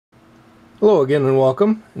Hello again and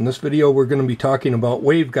welcome. In this video we're going to be talking about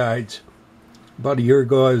waveguides. About a year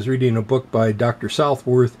ago I was reading a book by Dr.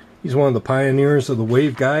 Southworth. He's one of the pioneers of the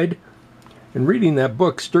waveguide, and reading that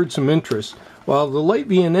book stirred some interest. While the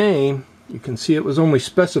LiteVNA, you can see it was only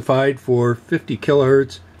specified for 50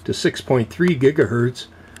 kilohertz to 6.3 gigahertz.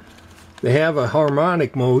 They have a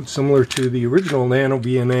harmonic mode similar to the original Nano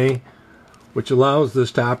VNA, which allows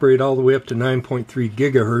this to operate all the way up to 9.3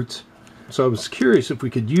 gigahertz. So I was curious if we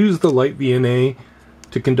could use the LiteVNA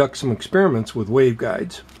to conduct some experiments with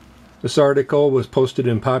waveguides. This article was posted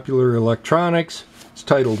in Popular Electronics. It's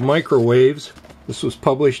titled Microwaves. This was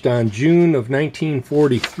published on June of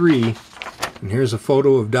 1943. And here's a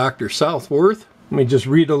photo of Dr. Southworth. Let me just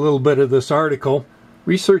read a little bit of this article.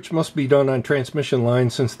 Research must be done on transmission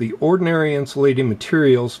lines since the ordinary insulating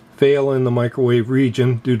materials fail in the microwave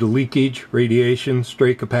region due to leakage, radiation,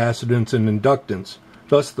 stray capacitance, and inductance.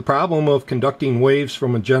 Thus, the problem of conducting waves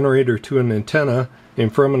from a generator to an antenna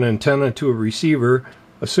and from an antenna to a receiver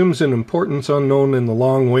assumes an importance unknown in the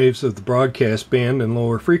long waves of the broadcast band and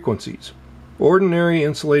lower frequencies. Ordinary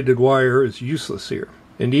insulated wire is useless here,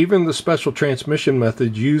 and even the special transmission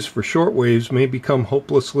methods used for short waves may become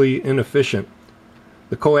hopelessly inefficient.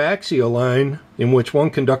 The coaxial line, in which one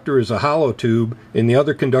conductor is a hollow tube and the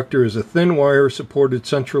other conductor is a thin wire supported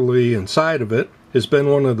centrally inside of it, has been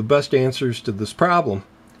one of the best answers to this problem.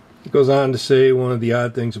 It goes on to say one of the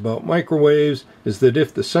odd things about microwaves is that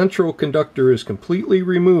if the central conductor is completely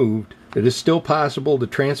removed, it is still possible to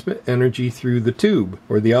transmit energy through the tube,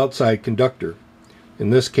 or the outside conductor. In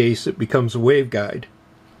this case, it becomes a waveguide.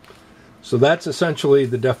 So that's essentially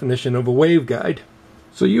the definition of a waveguide.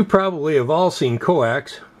 So you probably have all seen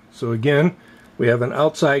coax. So again, we have an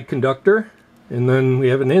outside conductor, and then we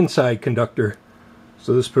have an inside conductor.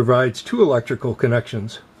 So this provides two electrical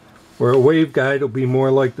connections. Where a waveguide will be more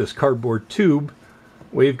like this cardboard tube,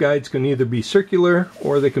 waveguides can either be circular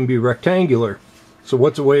or they can be rectangular. So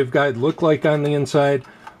what's a waveguide look like on the inside?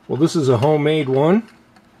 Well, this is a homemade one.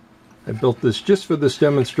 I built this just for this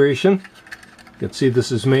demonstration. You can see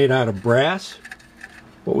this is made out of brass.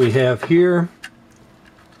 What we have here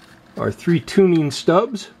are 3 tuning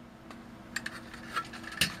stubs.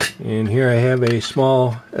 And here I have a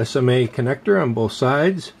small SMA connector on both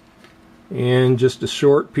sides, and just a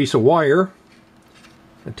short piece of wire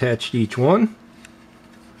attached to each one.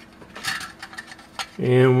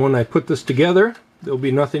 And when I put this together, there'll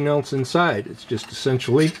be nothing else inside. It's just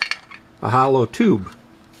essentially a hollow tube.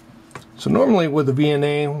 So normally with the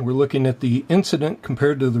VNA, we're looking at the incident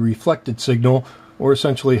compared to the reflected signal, or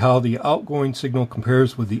essentially how the outgoing signal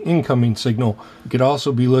compares with the incoming signal. We could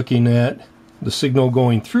also be looking at the signal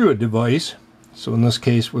going through a device. So in this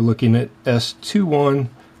case we're looking at S21.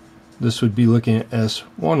 This would be looking at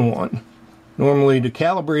S11. Normally to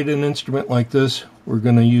calibrate an instrument like this, we're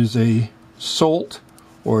going to use a SOLT,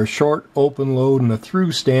 or a short open load and a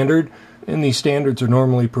through standard, and these standards are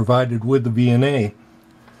normally provided with the VNA.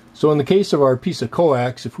 So in the case of our piece of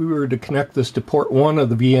coax, if we were to connect this to port 1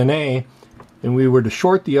 of the VNA and we were to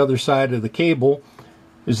short the other side of the cable,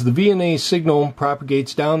 as the VNA signal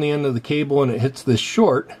propagates down the end of the cable and it hits this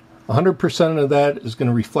short, 100% of that is going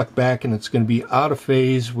to reflect back and it's going to be out of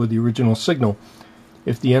phase with the original signal.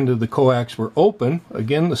 If the end of the coax were open,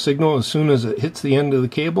 again the signal, as soon as it hits the end of the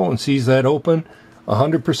cable and sees that open,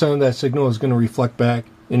 100% of that signal is going to reflect back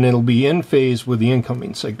and it'll be in phase with the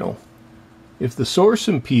incoming signal. If the source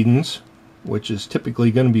impedance, which is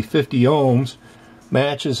typically going to be 50 ohms,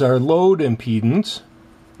 matches our load impedance,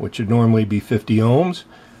 which would normally be 50 ohms,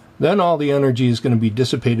 then all the energy is going to be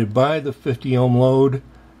dissipated by the 50 ohm load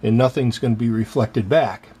and nothing's going to be reflected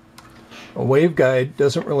back. A waveguide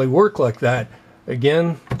doesn't really work like that.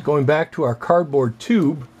 Again, going back to our cardboard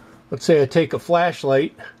tube, let's say I take a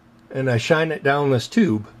flashlight and I shine it down this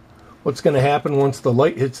tube. What's going to happen once the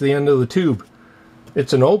light hits the end of the tube?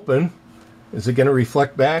 It's an open. Is it going to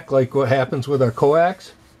reflect back like what happens with our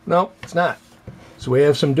coax? No, it's not. So we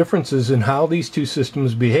have some differences in how these two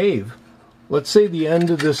systems behave. Let's say the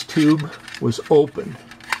end of this tube was open.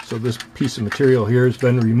 So this piece of material here has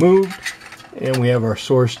been removed and we have our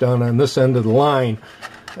source down on this end of the line.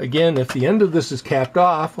 Again, if the end of this is capped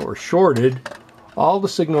off or shorted, all the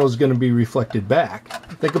signal is going to be reflected back.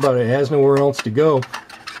 Think about it, it has nowhere else to go.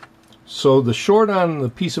 So the short on the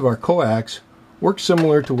piece of our coax works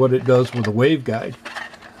similar to what it does with a waveguide.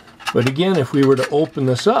 But again, if we were to open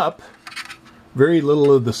this up, very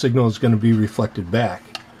little of the signal is going to be reflected back.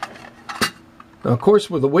 Now, of course,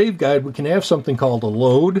 with a waveguide, we can have something called a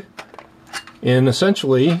load, and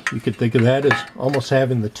essentially, you could think of that as almost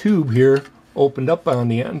having the tube here opened up on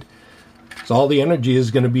the end. So all the energy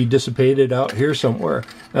is going to be dissipated out here somewhere.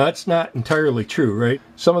 Now that's not entirely true, right?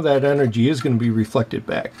 Some of that energy is going to be reflected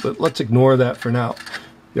back, but let's ignore that for now.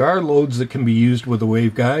 There are loads that can be used with the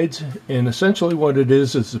waveguides, and essentially what it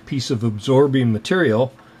is a piece of absorbing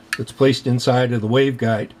material that's placed inside of the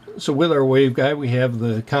waveguide. So with our waveguide we have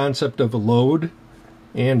the concept of a load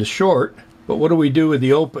and a short, but what do we do with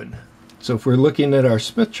the open? So if we're looking at our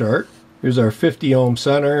Smith chart, here's our 50 ohm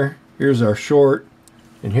center, here's our short,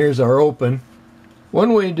 and here's our open.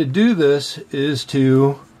 One way to do this is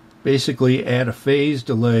to basically add a phase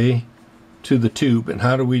delay to the tube. And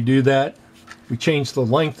how do we do that? We change the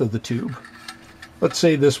length of the tube. Let's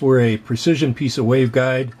say this were a precision piece of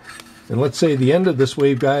waveguide, and let's say the end of this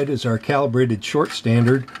waveguide is our calibrated short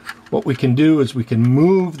standard. What we can do is we can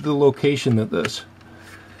move the location of this.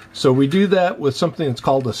 So we do that with something that's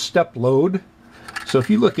called a step load. So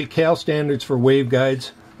if you look at cal standards for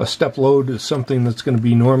waveguides, a step load is something that's going to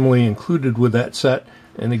be normally included with that set,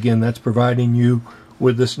 and again that's providing you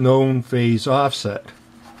with this known phase offset.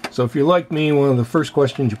 So if you're like me, one of the first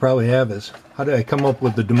questions you probably have is, how did I come up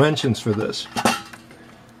with the dimensions for this?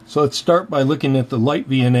 So let's start by looking at the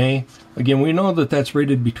LiteVNA. Again, we know that that's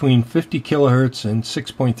rated between 50 kilohertz and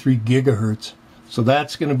 6.3 gigahertz. So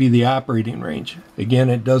that's going to be the operating range. Again,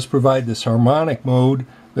 it does provide this harmonic mode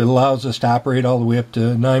that allows us to operate all the way up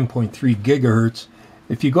to 9.3 gigahertz.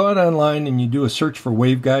 If you go out online and you do a search for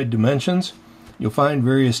waveguide dimensions, you'll find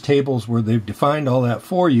various tables where they've defined all that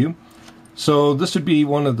for you. So this would be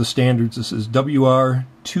one of the standards. This is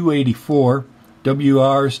WR284.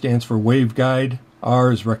 WR stands for waveguide.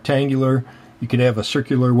 R is rectangular. You could have a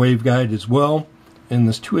circular waveguide as well. And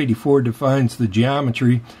this 284 defines the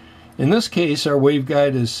geometry. In this case, our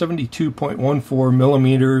waveguide is 72.14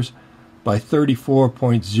 millimeters by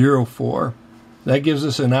 34.04. That gives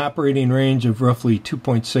us an operating range of roughly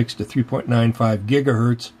 2.6 to 3.95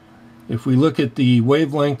 gigahertz. If we look at the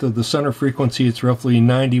wavelength of the center frequency, it's roughly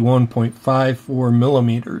 91.54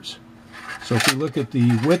 millimeters. So if we look at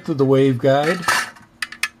the width of the waveguide,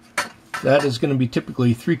 that is going to be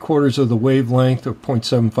typically 3/4 of the wavelength, or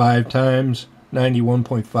 0.75 times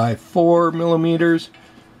 91.54 millimeters.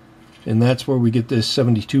 And that's where we get this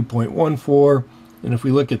 72.14. And if we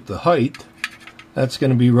look at the height, that's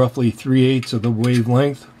going to be roughly 3/8 of the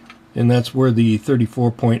wavelength, and that's where the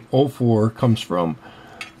 34.04 comes from.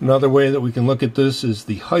 Another way that we can look at this is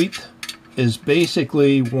the height is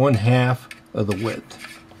basically 1/2 of the width.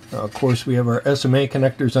 Now, of course, we have our SMA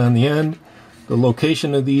connectors on the end. The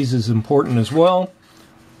location of these is important as well.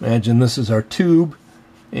 Imagine this is our tube,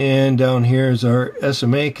 and down here is our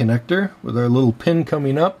SMA connector with our little pin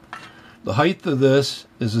coming up. The height of this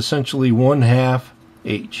is essentially 1/2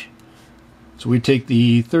 H. So we take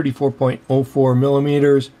the 34.04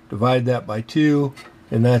 millimeters, divide that by 2,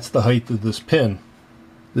 and that's the height of this pin.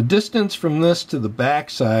 The distance from this to the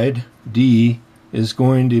back side, D, is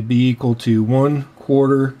going to be equal to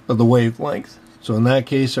 1/4 of the wavelength. So in that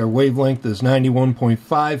case, our wavelength is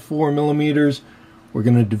 91.54 millimeters. We're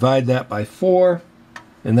going to divide that by 4,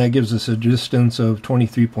 and that gives us a distance of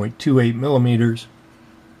 23.28 millimeters.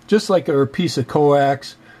 Just like our piece of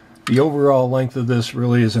coax, the overall length of this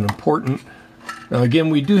really isn't important. Now again,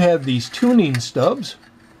 we do have these tuning stubs.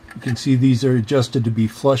 You can see these are adjusted to be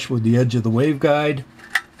flush with the edge of the waveguide.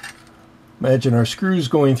 Imagine our screws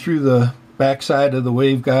going through the back side of the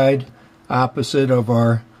waveguide, opposite of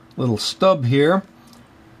our little stub here.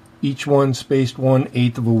 Each one spaced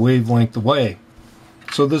 1/8 of a wavelength away.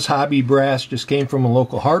 So this hobby brass just came from a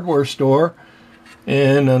local hardware store,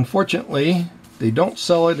 and unfortunately they don't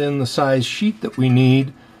sell it in the size sheet that we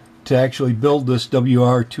need to actually build this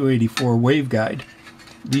WR284 waveguide.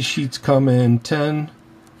 These sheets come in 10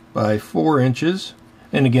 by 4 inches,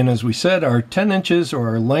 and again, as we said, our 10 inches or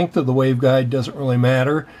our length of the waveguide doesn't really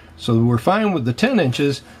matter, so we're fine with the 10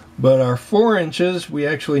 inches, but our 4 inches, we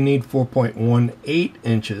actually need 4.18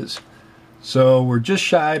 inches. So we're just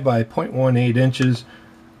shy by 0.18 inches.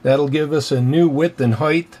 That'll give us a new width and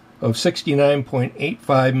height of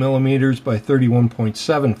 69.85 millimeters by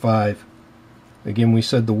 31.75. Again, we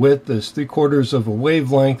said the width is 3/4 of a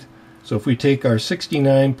wavelength, so if we take our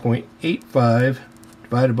 69.85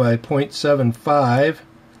 divided by 0.75,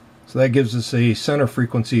 so that gives us a center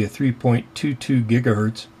frequency of 3.22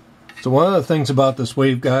 gigahertz. So one of the things about this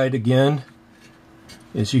waveguide, again,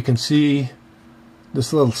 is you can see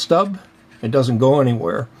this little stub, it doesn't go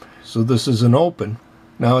anywhere. So this is an open.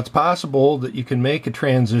 Now it's possible that you can make a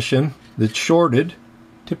transition that's shorted.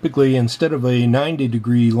 Typically, instead of a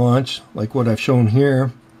 90-degree launch like what I've shown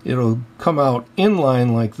here, it'll come out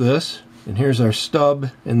inline like this, and here's our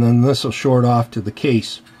stub, and then this will short off to the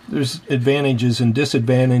case. There's advantages and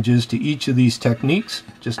disadvantages to each of these techniques.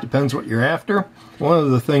 Just depends what you're after. One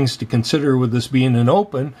of the things to consider with this being an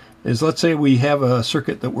open is, let's say we have a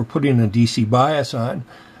circuit that we're putting a DC bias on.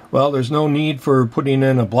 Well, there's no need for putting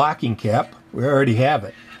in a blocking cap. We already have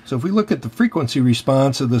it. So if we look at the frequency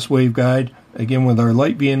response of this waveguide, again with our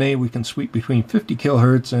LiteVNA, we can sweep between 50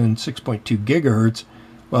 kilohertz and 6.2 gigahertz.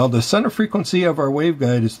 Well, the center frequency of our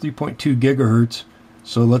waveguide is 3.2 gigahertz.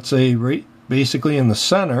 So let's say right basically in the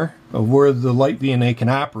center of where the LiteVNA can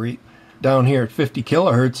operate, down here at 50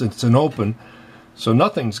 kilohertz, it's an open, so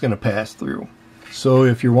nothing's going to pass through. So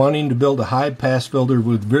if you're wanting to build a high pass filter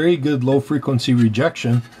with very good low frequency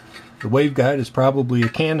rejection, the waveguide is probably a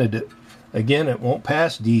candidate. Again, it won't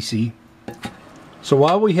pass DC. So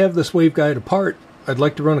while we have this waveguide apart, I'd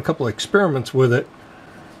like to run a couple of experiments with it.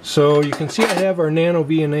 So you can see I have our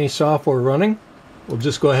LiteVNA software running. We'll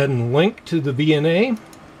just go ahead and link to the VNA,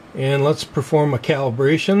 and let's perform a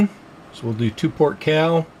calibration. So we'll do 2-port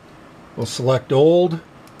cal. We'll select old,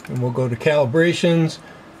 and we'll go to calibrations.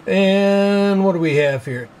 And what do we have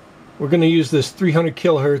here? We're going to use this 300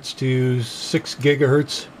 kilohertz to 6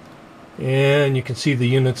 gigahertz. And you can see the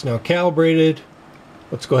unit's now calibrated.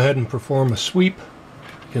 Let's go ahead and perform a sweep.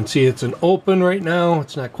 You can see it's an open right now.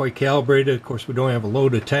 It's not quite calibrated. Of course, we don't have a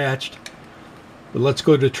load attached. But let's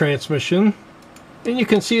go to transmission. And you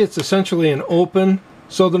can see it's essentially an open.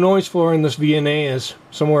 So the noise floor in this VNA is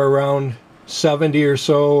somewhere around 70 or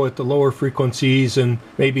so at the lower frequencies and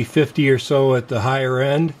maybe 50 or so at the higher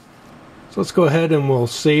end. So let's go ahead and we'll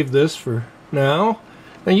save this for now.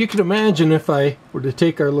 Now you can imagine if I were to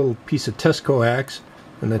take our little piece of test coax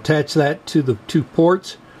and attach that to the 2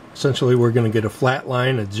 ports, essentially we're going to get a flat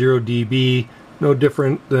line at 0 dB, no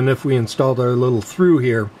different than if we installed our little through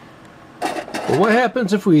here. But what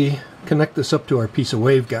happens if we connect this up to our piece of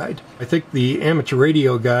waveguide? I think the amateur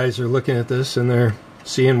radio guys are looking at this and they're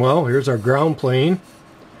seeing, well, here's our ground plane,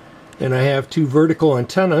 and I have 2 vertical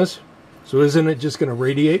antennas, so isn't it just going to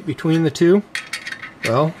radiate between the two?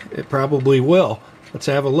 Well, it probably will. Let's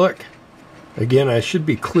have a look. Again, I should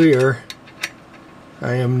be clear,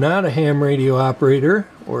 I am not a ham radio operator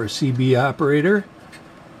or a CB operator,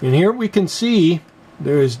 and here we can see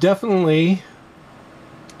there is definitely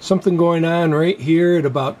something going on right here at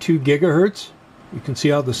about 2 gigahertz. You can see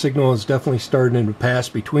how the signal is definitely starting to pass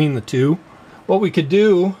between the two. What we could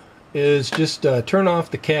do is just turn off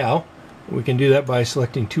the cal. We can do that by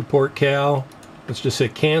selecting 2-port cal. Let's just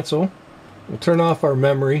hit cancel. We'll turn off our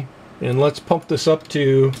memory and let's pump this up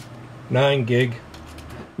to 9 gig.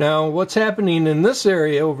 Now what's happening in this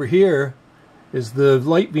area over here is the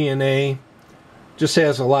LiteVNA just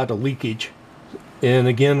has a lot of leakage. And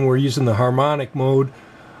again, we're using the harmonic mode.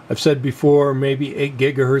 I've said before, maybe 8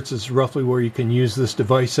 gigahertz is roughly where you can use this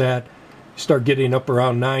device at. You start getting up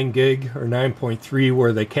around 9 gig or 9.3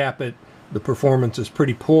 where they cap it, the performance is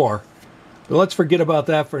pretty poor. But let's forget about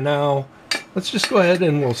that for now. Let's just go ahead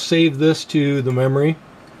and we'll save this to the memory.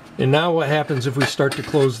 And now what happens if we start to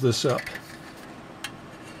close this up?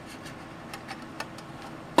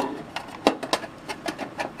 You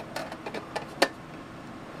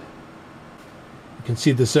can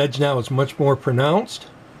see this edge now is much more pronounced.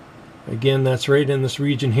 Again, that's right in this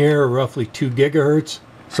region here, roughly 2 gigahertz.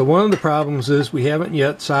 So one of the problems is we haven't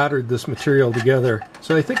yet soldered this material together.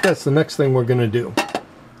 So I think that's the next thing we're going to do.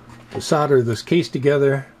 To solder this case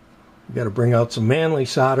together, we've got to bring out some manly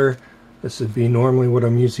solder. This would be normally what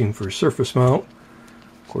I'm using for surface mount.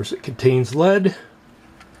 Of course, it contains lead.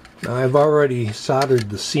 Now I've already soldered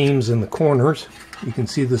the seams in the corners. You can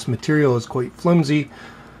see this material is quite flimsy.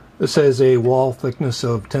 This has a wall thickness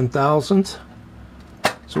of 10 thousandths.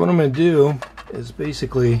 So what I'm going to do is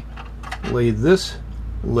basically lay this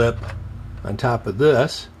lip on top of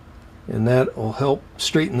this, and that will help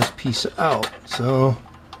straighten this piece out. So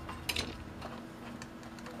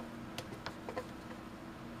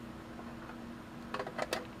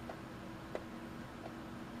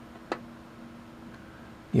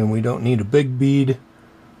again, we don't need a big bead,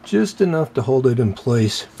 just enough to hold it in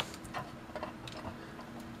place.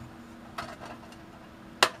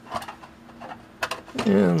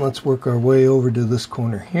 And let's work our way over to this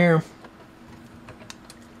corner here.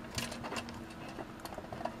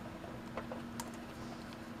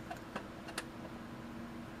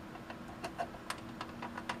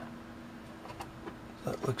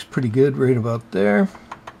 That looks pretty good right about there.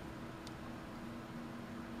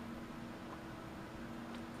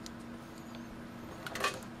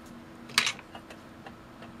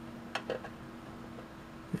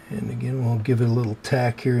 And again, we'll give it a little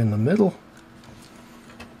tack here in the middle.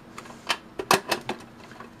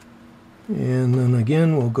 And then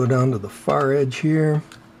again, we'll go down to the far edge here.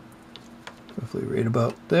 Roughly right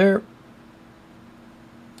about there.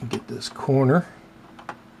 Get this corner.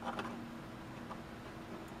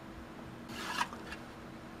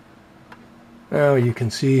 Now you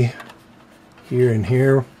can see here and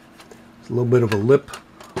here, there's a little bit of a lip.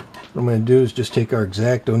 What I'm going to do is just take our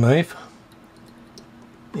X-Acto knife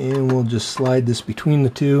and we'll just slide this between the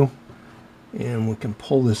two, and we can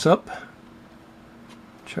pull this up.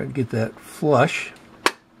 Try to get that flush.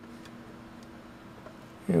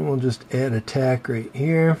 And we'll just add a tack right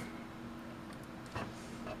here.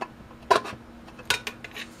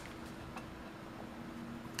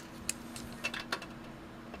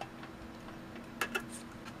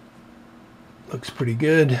 Looks pretty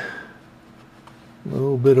good. A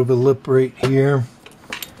little bit of a lip right here.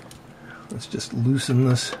 Let's just loosen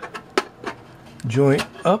this joint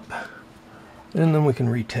up, and then we can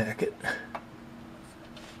retack it.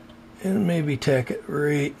 And maybe tack it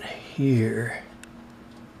right here.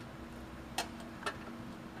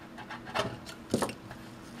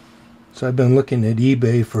 So I've been looking at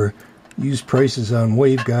eBay for used prices on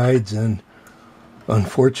waveguides, and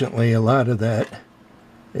unfortunately a lot of that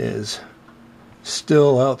is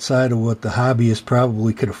still outside of what the hobbyist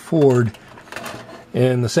probably could afford.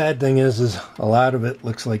 And the sad thing is a lot of it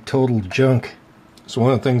looks like total junk. So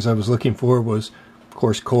one of the things I was looking for was, of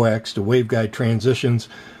course, coax to waveguide transitions.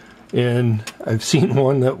 And I've seen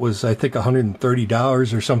one that was, I think,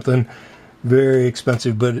 $130 or something. Very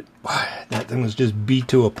expensive, but that thing was just beat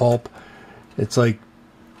to a pulp. It's like,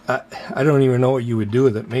 I don't even know what you would do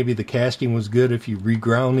with it. Maybe the casting was good if you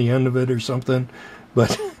reground the end of it or something.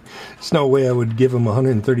 But there's no way I would give them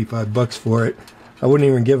 135 bucks for it. I wouldn't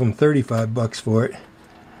even give them 35 bucks for it.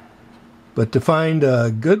 But to find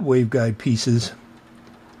good waveguide pieces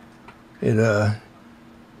at a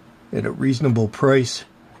reasonable price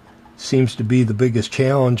seems to be the biggest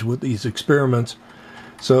challenge with these experiments.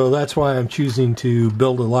 So that's why I'm choosing to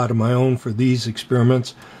build a lot of my own for these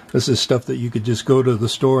experiments. This is stuff that you could just go to the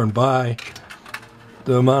store and buy.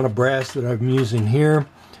 The amount of brass that I'm using here,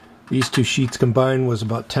 these two sheets combined was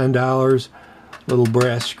about $10. Little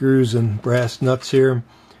brass screws and brass nuts here,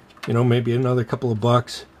 you know, maybe another couple of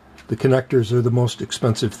bucks. The connectors are the most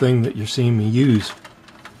expensive thing that you're seeing me use.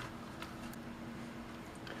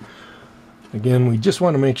 Again, we just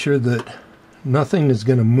want to make sure that nothing is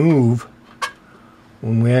going to move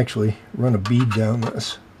when we actually run a bead down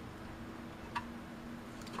this.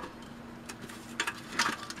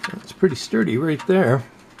 It's pretty sturdy right there.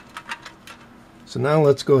 So now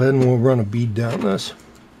let's go ahead and we'll run a bead down this.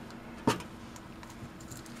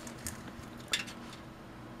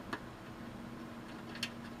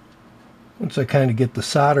 Once I kind of get the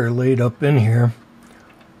solder laid up in here,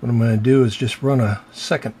 what I'm going to do is just run a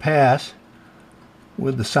second pass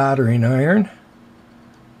with the soldering iron,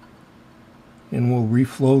 and we'll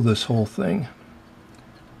reflow this whole thing,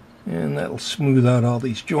 and that'll smooth out all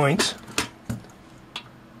these joints.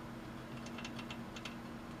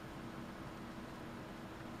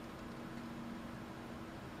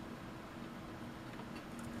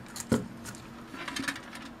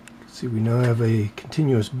 See, we now have a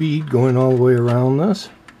continuous bead going all the way around this.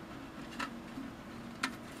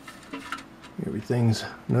 Everything's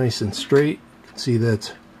nice and straight. You can see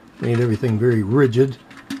that's made everything very rigid.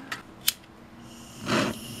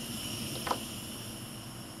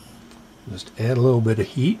 Just add a little bit of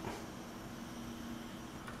heat.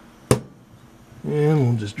 And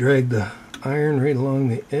we'll just drag the iron right along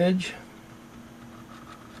the edge.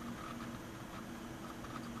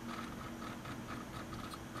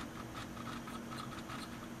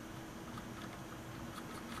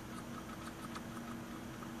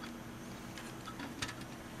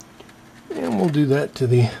 And we'll do that to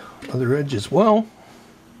the other edge as well.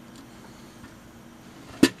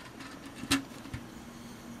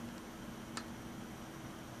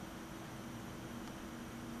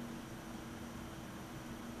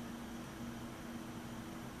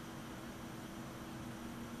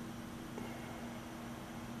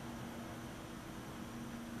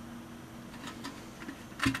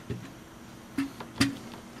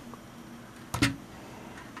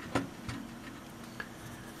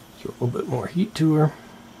 Throw a little bit more heat to her.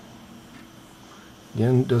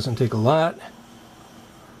 Again, it doesn't take a lot.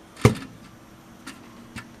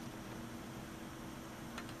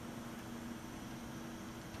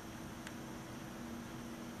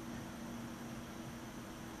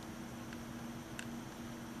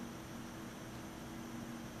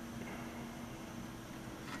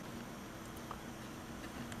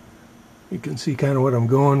 You can see kind of what I'm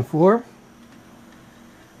going for.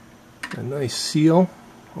 A nice seal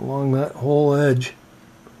along that whole edge.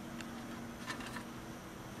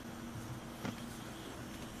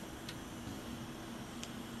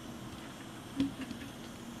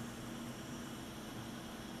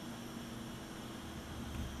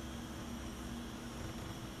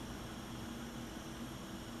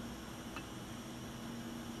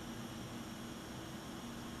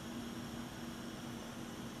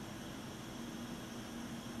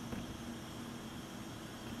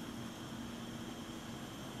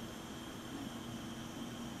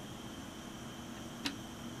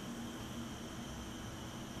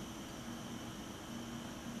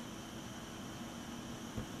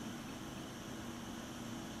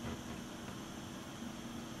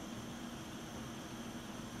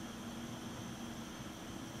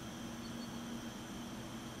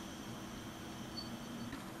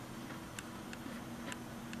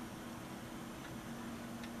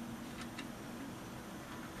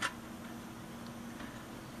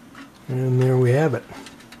 And there we have it.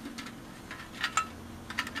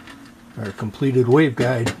 Our completed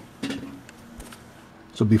waveguide.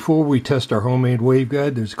 So before we test our homemade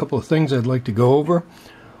waveguide, there's a couple of things I'd like to go over.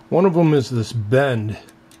 One of them is this bend.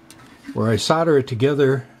 Where I solder it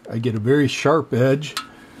together, I get a very sharp edge,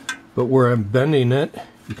 but where I'm bending it,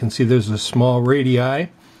 you can see there's a small radii.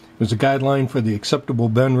 There's a guideline for the acceptable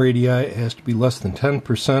bend radii. It has to be less than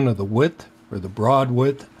 10% of the width, or the broad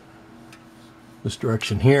width. This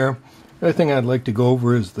direction here. The other thing I'd like to go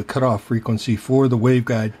over is the cutoff frequency for the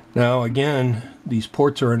waveguide. Now again, these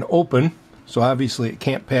ports are an open, so obviously it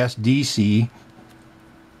can't pass DC.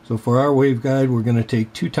 So for our waveguide, we're going to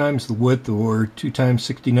take 2 times the width, or 2 times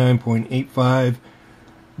 69.85,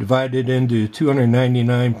 divided into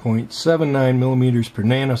 299.79 millimeters per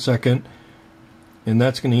nanosecond, and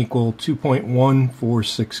that's going to equal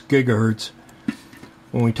 2.146 gigahertz.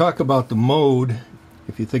 When we talk about the mode,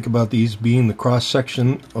 if you think about these being the cross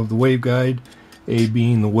section of the waveguide, A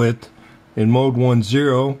being the width, in mode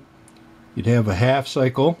 1.0 you'd have a half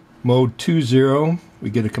cycle, mode 2.0 we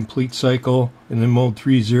get a complete cycle, and in mode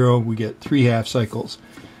 3.0 we get 3 half cycles.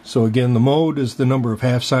 So again, the mode is the number of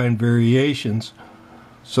half sign variations.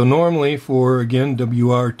 So normally for, again,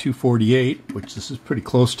 WR248, which this is pretty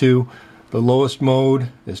close to, the lowest mode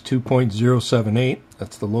is 2.078.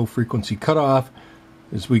 That's the low frequency cutoff.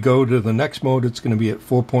 As we go to the next mode, it's going to be at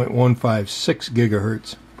 4.156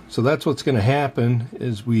 gigahertz. So that's what's going to happen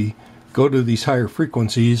as we go to these higher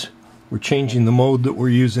frequencies. We're changing the mode that we're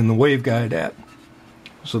using the waveguide at.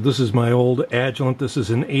 So this is my old Agilent. This is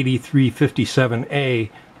an 8357A.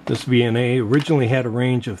 This VNA originally had a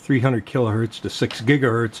range of 300 kilohertz to 6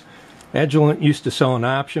 gigahertz. Agilent used to sell an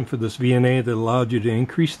option for this VNA that allowed you to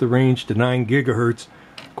increase the range to 9 gigahertz.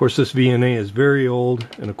 Of course, this VNA is very old,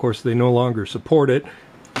 and of course they no longer support it.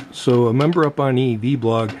 So a member up on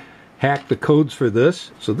EEVBLOG hacked the codes for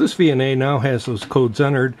this. So this VNA now has those codes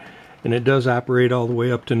entered, and it does operate all the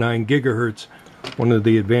way up to 9 gigahertz. One of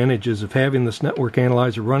the advantages of having this network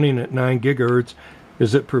analyzer running at 9 gigahertz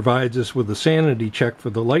is it provides us with a sanity check for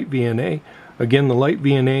the LiteVNA. Again, the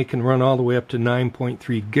LiteVNA can run all the way up to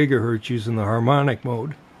 9.3 gigahertz using the harmonic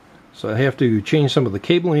mode. So I have to change some of the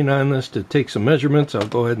cabling on this to take some measurements. I'll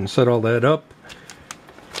go ahead and set all that up.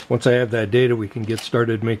 Once I have that data, we can get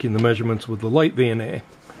started making the measurements with the LiteVNA.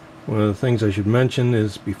 One of the things I should mention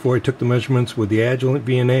is before I took the measurements with the Agilent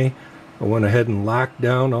VNA, I went ahead and locked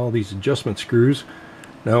down all these adjustment screws.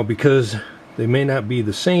 Now, because they may not be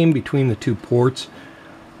the same between the two ports,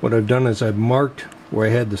 what I've done is I've marked where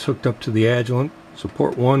I had this hooked up to the Agilent. So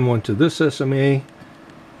port 1 went to this SMA,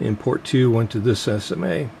 and port 2 went to this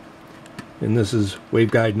SMA. And this is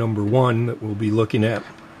waveguide number 1 that we'll be looking at.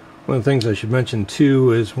 One of the things I should mention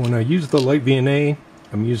too is when I use the LiteVNA,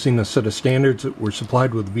 I'm using a set of standards that were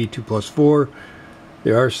supplied with V2+4.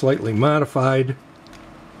 They are slightly modified.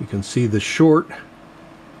 You can see the short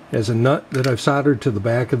has a nut that I've soldered to the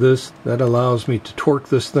back of this. That allows me to torque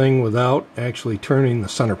this thing without actually turning the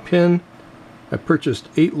center pin. I purchased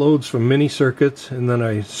 8 loads from Mini Circuits, and then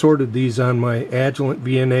I sorted these on my Agilent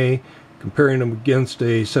VNA, comparing them against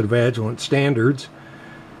a set of Agilent standards.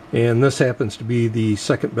 And this happens to be the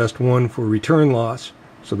second best one for return loss.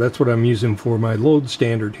 So that's what I'm using for my load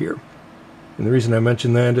standard here. And the reason I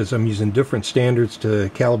mention that is I'm using different standards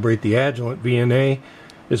to calibrate the Agilent VNA,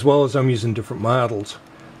 as well as I'm using different models.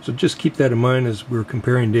 So just keep that in mind as we're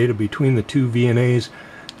comparing data between the two VNAs.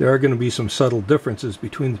 There are going to be some subtle differences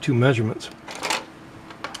between the two measurements.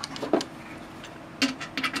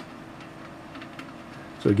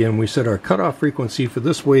 So again, we said our cutoff frequency for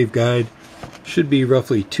this waveguide should be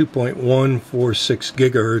roughly 2.146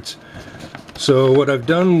 gigahertz. So what I've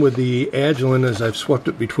done with the Agilent is I've swept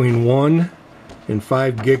it between 1 and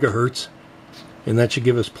 5 gigahertz, and that should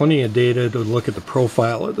give us plenty of data to look at the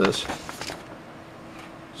profile of this.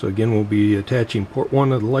 So again, we'll be attaching port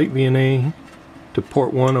 1 of the LiteVNA to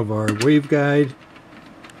port 1 of our waveguide.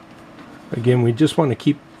 Again, we just want to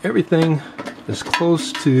keep everything as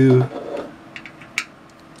close to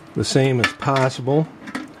the same as possible.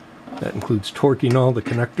 That includes torquing all the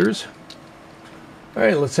connectors.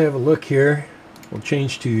 Alright, let's have a look here. We'll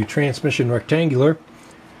change to transmission rectangular.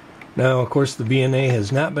 Now, of course, the VNA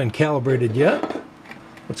has not been calibrated yet.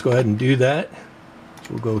 Let's go ahead and do that.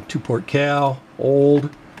 So we'll go 2-port cal, old,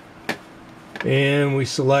 and we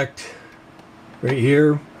select right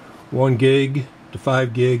here 1 gig to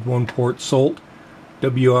 5 gig, 1 port SOLT,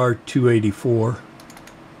 WR284.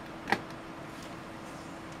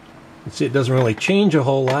 You see, it doesn't really change a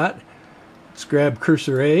whole lot. Let's grab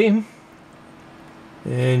cursor A,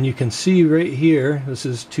 and you can see right here, this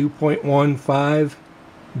is 2.15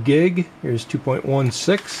 gig. Here's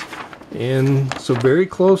 2.16. And so very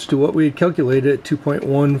close to what we had calculated at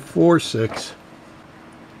 2.146.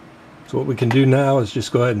 So what we can do now is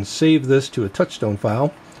just go ahead and save this to a touchstone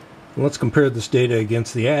file. And let's compare this data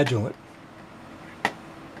against the Agilent.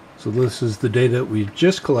 So this is the data that we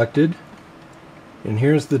just collected. And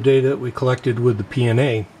here's the data that we collected with the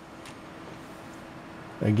PNA.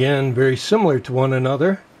 Again, very similar to one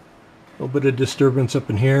another. A little bit of disturbance up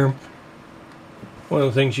in here. One of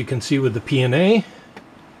the things you can see with the PNA,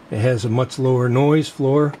 it has a much lower noise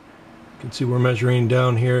floor. You can see we're measuring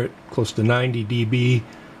down here at close to 90 dB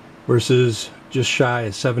versus just shy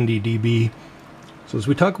of 70 dB. So as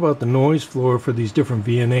we talk about the noise floor for these different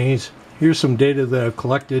VNAs, here's some data that I've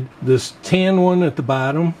collected. This tan one at the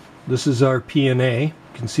bottom, this is our PNA. You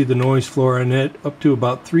can see the noise floor on it up to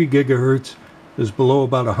about 3 gigahertz. Is below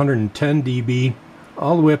about 110 dB,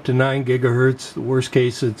 all the way up to 9 gigahertz. The worst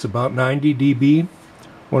case, it's about 90 dB.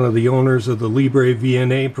 One of the owners of the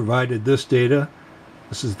LiteVNA provided this data.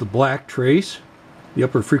 This is the black trace. The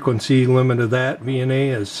upper frequency limit of that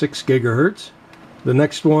VNA is 6 gigahertz. The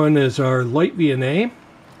next one is our LiteVNA.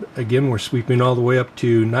 Again, we're sweeping all the way up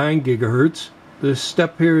to 9 gigahertz. This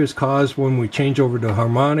step here is caused when we change over to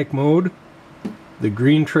harmonic mode. The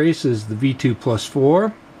green trace is the V2 plus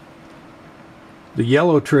 4. The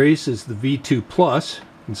yellow trace is the V2 plus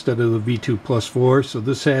instead of the V2 plus 4, so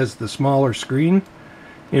this has the smaller screen.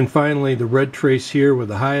 And finally, the red trace here with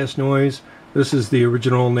the highest noise, this is the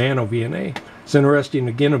original nano VNA. It's interesting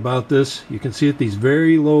again about this, you can see at these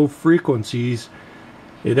very low frequencies,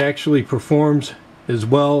 it actually performs as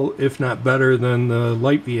well, if not better, than the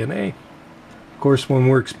LiteVNA. Of course, when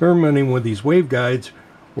we're experimenting with these waveguides,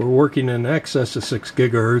 we're working in excess of 6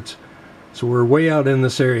 gigahertz. So we're way out in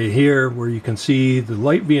this area here where you can see the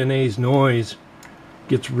LiteVNA's noise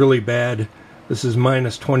gets really bad. This is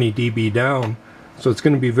minus 20 dB down. So it's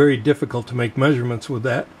going to be very difficult to make measurements with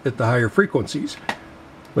that at the higher frequencies.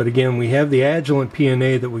 But again, we have the Agilent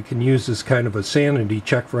PNA that we can use as kind of a sanity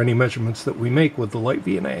check for any measurements that we make with the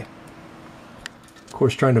LiteVNA. Of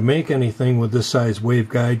course, trying to make anything with this size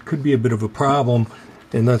waveguide could be a bit of a problem.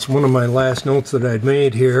 And that's one of my last notes that I'd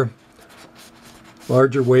made here.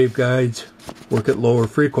 Larger waveguides work at lower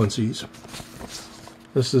frequencies.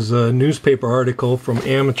 This is a newspaper article from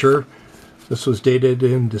Amateur. This was dated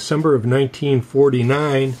in December of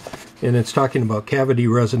 1949, and it's talking about cavity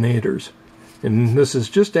resonators. And this is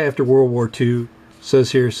just after World War II. It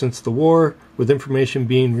says here, since the war, with information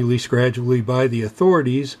being released gradually by the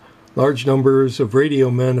authorities, large numbers of radio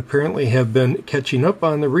men apparently have been catching up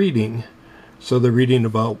on the reading. So they're reading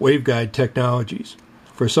about waveguide technologies.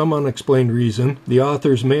 For some unexplained reason, the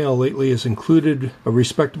author's mail lately has included a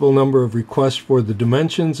respectable number of requests for the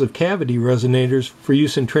dimensions of cavity resonators for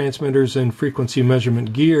use in transmitters and frequency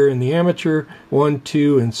measurement gear in the amateur 1,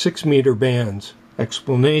 2, and 6 meter bands!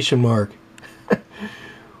 Explanation mark.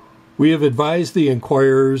 We have advised the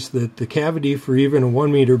inquirers that the cavity for even a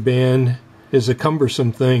 1 meter band is a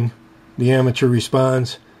cumbersome thing. The amateur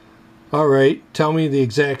responds, "Alright, tell me the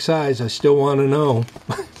exact size, I still want to know."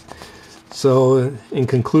 So, in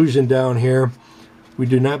conclusion down here, we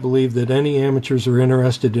do not believe that any amateurs are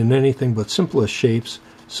interested in anything but simplest shapes,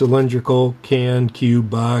 cylindrical, can, cube,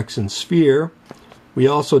 box, and sphere. We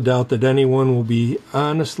also doubt that anyone will be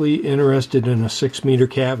honestly interested in a 6 meter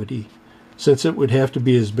cavity, since it would have to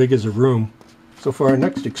be as big as a room. So for our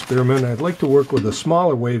next experiment, I'd like to work with a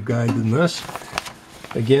smaller waveguide than this.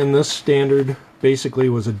 Again, this standard basically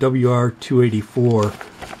was a WR284.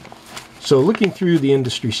 So looking through the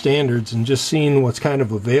industry standards and just seeing what's kind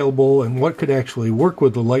of available and what could actually work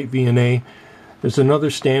with the LiteVNA, there's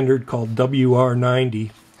another standard called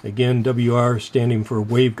WR90. Again, WR standing for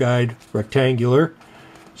waveguide rectangular.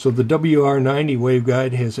 So the WR90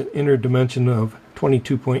 waveguide has an inner dimension of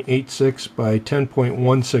 22.86 by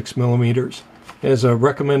 10.16 millimeters. It has a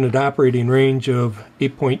recommended operating range of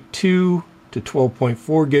 8.2 to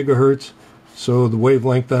 12.4 gigahertz. So the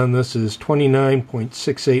wavelength on this is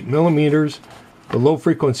 29.68 millimeters. The low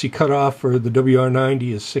frequency cutoff for the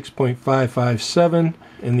WR90 is 6.557,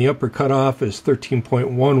 and the upper cutoff is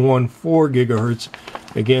 13.114 gigahertz.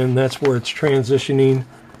 Again, that's where it's transitioning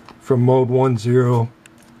from mode 1.0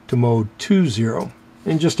 to mode 2.0.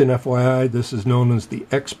 And just an FYI, this is known as the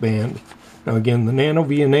X band. Now again, the nano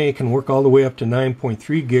VNA can work all the way up to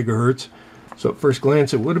 9.3 gigahertz. So at first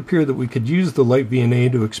glance, it would appear that we could use the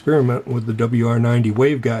LiteVNA to experiment with the WR90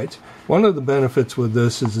 waveguides. One of the benefits with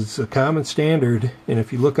this is it's a common standard, and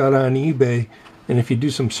if you look out on eBay, and if you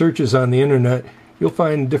do some searches on the internet, you'll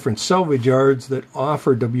find different salvage yards that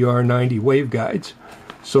offer WR90 waveguides.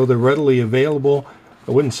 So they're readily available.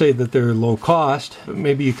 I wouldn't say that they're low cost, but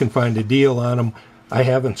maybe you can find a deal on them. I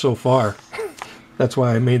haven't so far. That's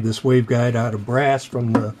why I made this waveguide out of brass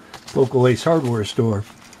from the local Ace hardware store.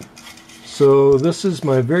 So this is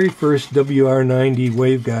my very first WR90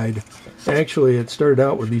 waveguide. Actually, it started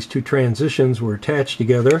out with these two transitions were attached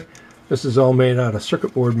together. This is all made out of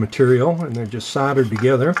circuit board material, and they're just soldered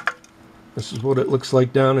together. This is what it looks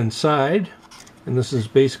like down inside, and this is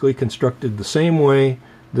basically constructed the same way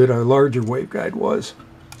that our larger waveguide was.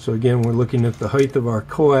 So again, we're looking at the height of our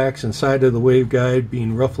coax inside of the waveguide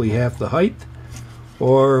being roughly half the height,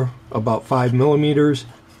 or about 5 millimeters,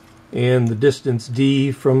 and the distance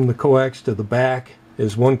D from the coax to the back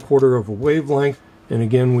is 1/4 of a wavelength. And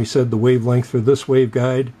again, we said the wavelength for this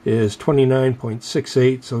waveguide is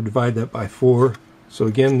 29.68, so divide that by 4. So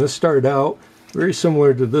again, this started out very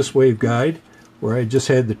similar to this waveguide, where I just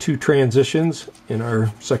had the two transitions in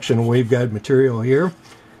our section of waveguide material here,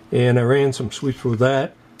 and I ran some sweeps with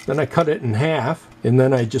that. Then I cut it in half, and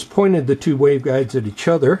then I just pointed the two waveguides at each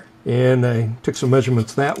other, and I took some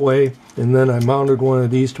measurements that way, and then I mounted one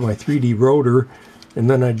of these to my 3D rotor, and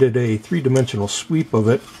then I did a three-dimensional sweep of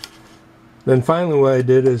it. Then finally what I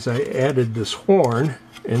did is I added this horn,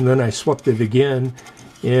 and then I swept it again,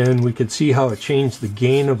 and we could see how it changed the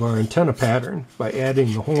gain of our antenna pattern by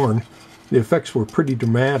adding the horn. The effects were pretty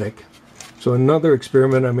dramatic. So another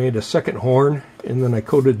experiment, I made a second horn, and then I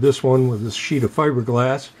coated this one with this sheet of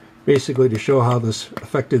fiberglass, basically to show how this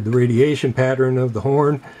affected the radiation pattern of the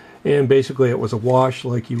horn, and basically it was a wash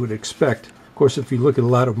like you would expect. Of course, if you look at a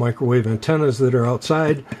lot of microwave antennas that are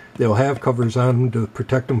outside, they'll have covers on them to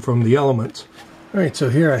protect them from the elements. Alright, so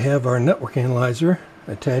here I have our network analyzer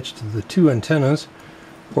attached to the two antennas.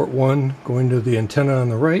 Port 1 going to the antenna on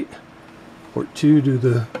the right, port 2 to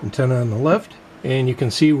the antenna on the left, and you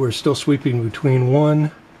can see we're still sweeping between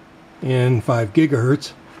 1 and 5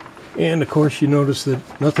 gigahertz. And of course you notice that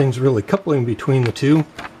nothing's really coupling between the two,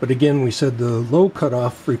 but again we said the low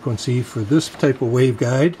cutoff frequency for this type of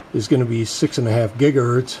waveguide is going to be 6.5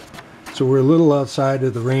 gigahertz, so we're a little outside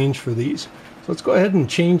of the range for these. So let's go ahead and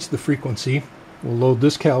change the frequency. We'll load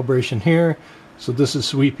this calibration here, so this is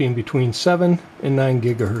sweeping between 7 and 9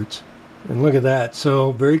 gigahertz. And look at that,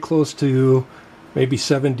 so very close to maybe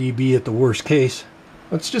 7 dB at the worst case.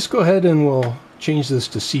 Let's just go ahead and we'll change this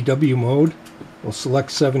to CW mode. We'll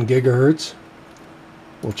select 7 gigahertz.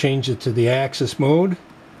 We'll change it to the axis mode.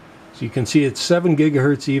 So you can see it's 7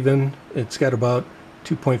 gigahertz even. It's got about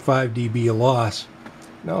 2.5 dB of loss.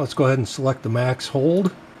 Now let's go ahead and select the max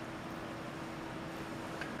hold.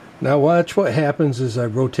 Now watch what happens as I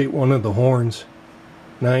rotate one of the horns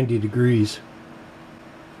 90 degrees.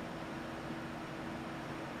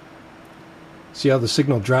 See how the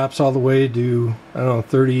signal drops all the way to, I don't know,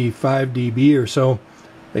 35 dB or so.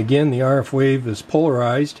 Again, the RF wave is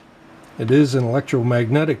polarized. It is an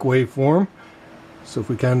electromagnetic waveform. So if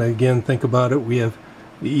we kind of again think about it, we have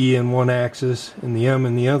the E in one axis and the M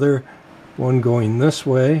in the other. One going this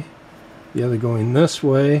way, the other going this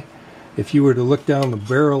way. If you were to look down the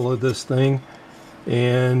barrel of this thing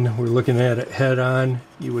and we're looking at it head on,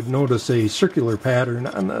 you would notice a circular pattern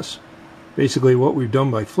on this. Basically what we've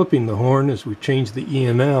done by flipping the horn is we've changed the E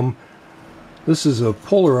and M. This is a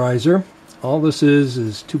polarizer. All this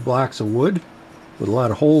is 2 blocks of wood with a lot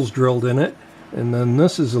of holes drilled in it, and then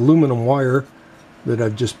this is aluminum wire that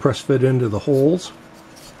I've just press fit into the holes.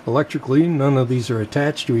 Electrically, none of these are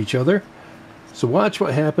attached to each other. So watch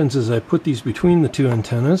what happens as I put these between the two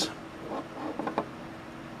antennas.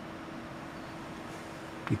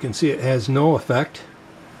 You can see it has no effect.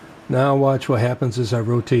 Now watch what happens as I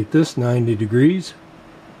rotate this 90 degrees.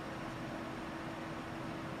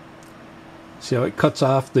 See how it cuts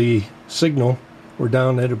off the signal. We're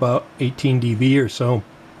down at about 18 dB or so.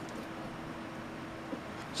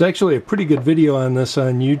 There's actually a pretty good video on this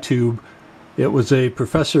on YouTube. It was a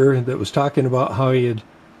professor that was talking about how he had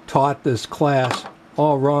taught this class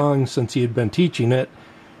all wrong since he had been teaching it.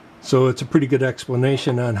 So it's a pretty good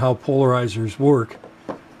explanation on how polarizers work.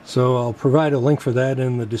 So I'll provide a link for that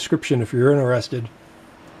in the description if you're interested.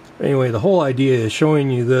 Anyway, the whole idea is showing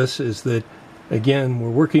you this is that, again, we're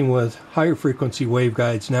working with higher frequency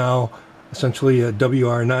waveguides now, essentially a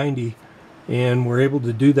WR90, and we're able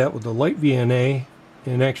to do that with the LiteVNA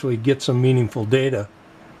and actually get some meaningful data.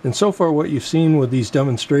 And so far what you've seen with these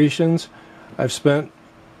demonstrations, I've spent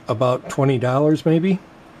about $20 maybe.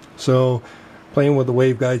 So playing with the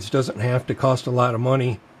waveguides doesn't have to cost a lot of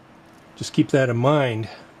money. Just keep that in mind.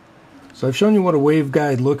 So I've shown you what a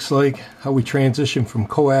waveguide looks like, how we transition from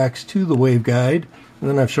coax to the waveguide, and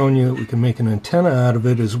then I've shown you that we can make an antenna out of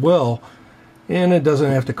it as well, and it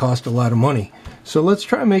doesn't have to cost a lot of money. So let's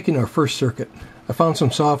try making our first circuit. I found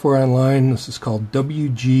some software online. This is called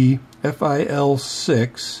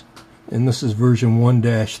WGFIL6, and this is version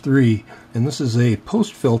 1-3. and this is a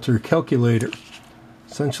post filter calculator.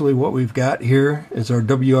 Essentially what we've got here is our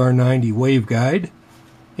WR90 waveguide,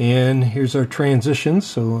 and here's our transitions.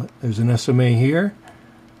 So there's an SMA here,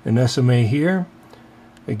 an SMA here.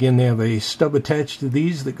 Again, they have a stub attached to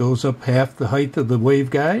these that goes up half the height of the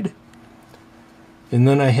waveguide. And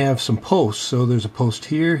then I have some posts. So there's a post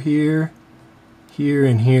here, here, here,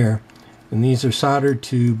 and here. And these are soldered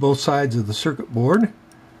to both sides of the circuit board.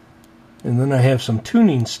 And then I have some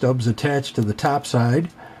tuning stubs attached to the top side.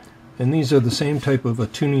 And these are the same type of a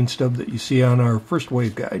tuning stub that you see on our first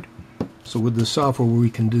waveguide. So with this software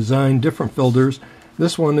we can design different filters.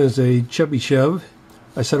 This one is a Chevy Chev.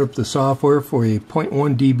 I set up the software for a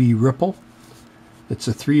 0.1 dB ripple. It's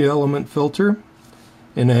a 3-element filter,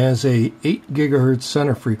 and it has a 8 gigahertz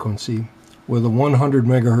center frequency with a 100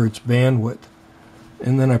 megahertz bandwidth.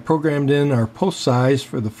 And then I programmed in our post size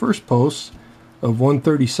for the first post of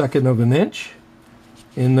 1/32 of an inch,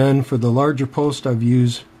 and then for the larger post I've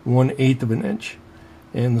used 1/8 of an inch.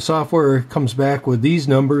 And the software comes back with these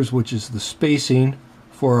numbers, which is the spacing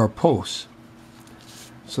for our posts.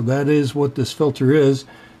 So that is what this filter is.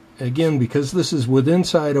 Again, because this is within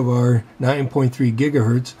inside of our 9.3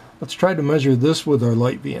 gigahertz, let's try to measure this with our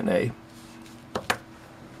LiteVNA.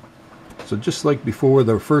 So just like before with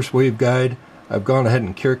our first waveguide, I've gone ahead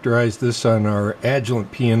and characterized this on our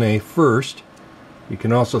Agilent PNA first. You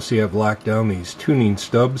can also see I've locked down these tuning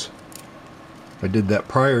stubs. I did that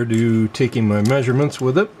prior to taking my measurements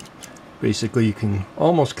with it. Basically, you can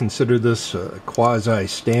almost consider this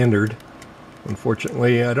quasi-standard.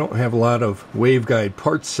 Unfortunately, I don't have a lot of waveguide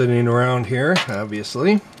parts sitting around here,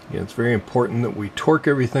 obviously. Yeah, it's very important that we torque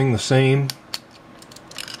everything the same.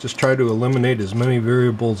 Just try to eliminate as many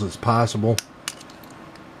variables as possible.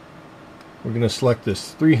 We're going to select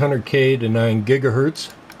this 300K to 9 gigahertz.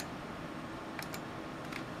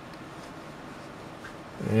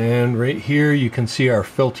 And right here you can see our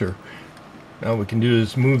filter. Now what we can do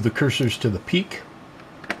is move the cursors to the peak.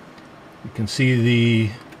 You can see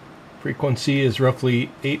the frequency is roughly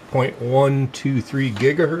 8.123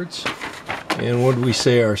 gigahertz. And what did we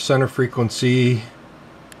say our center frequency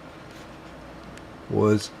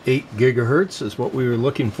was? 8 gigahertz is what we were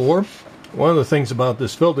looking for. One of the things about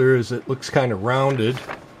this filter is it looks kind of rounded.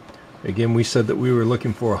 Again, we said that we were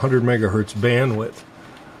looking for 100 megahertz bandwidth.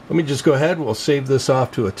 Let me just go ahead, we'll save this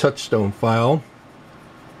off to a touchstone file,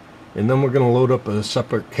 and then we're going to load up a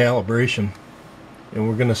separate calibration, and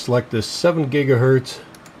we're going to select this 7 gigahertz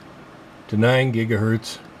to 9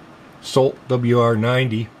 gigahertz SOLT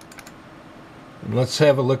WR90, and let's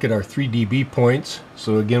have a look at our 3 dB points.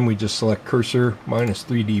 So again, we just select cursor minus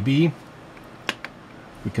 3 dB.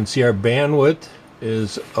 We can see our bandwidth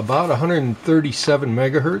is about 137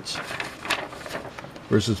 megahertz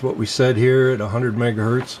versus what we said here at 100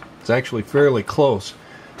 megahertz. It's actually fairly close.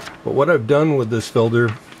 But what I've done with this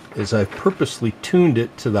filter is I've purposely tuned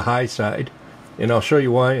it to the high side, and I'll show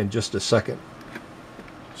you why in just a second.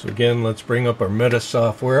 So again, let's bring up our Meta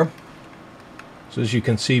software. So as you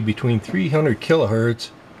can see, between 300 kilohertz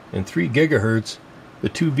and 3 gigahertz, the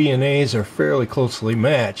two VNAs are fairly closely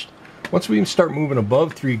matched. Once we start moving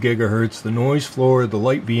above 3 gigahertz, the noise floor of the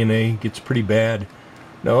LiteVNA gets pretty bad.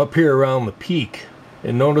 Now up here around the peak,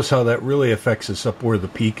 and notice how that really affects us up where the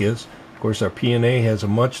peak is. Of course, our PNA has a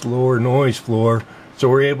much lower noise floor, so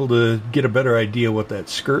we're able to get a better idea what that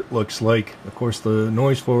skirt looks like. Of course, the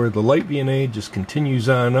noise floor of the LiteVNA just continues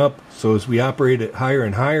on up, so as we operate at higher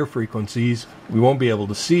and higher frequencies, we won't be able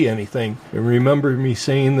to see anything. And remember me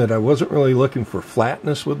saying that I wasn't really looking for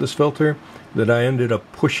flatness with this filter, that I ended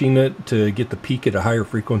up pushing it to get the peak at a higher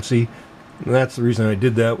frequency. And that's the reason I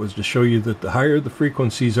did that, was to show you that the higher the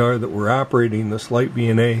frequencies are that we're operating this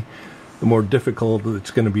LiteVNA, the more difficult it's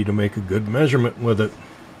going to be to make a good measurement with it.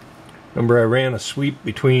 Remember, I ran a sweep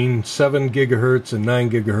between 7 gigahertz and 9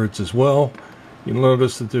 gigahertz as well. You'll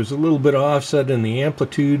notice that there's a little bit of offset in the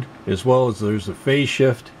amplitude, as well as there's a phase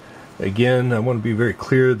shift. Again, I want to be very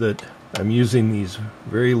clear that I'm using these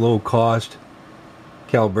very low cost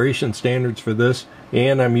calibration standards for this,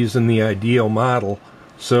 and I'm using the ideal model.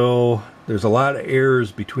 So there's a lot of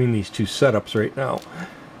errors between these two setups right now,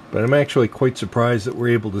 but I'm actually quite surprised that we're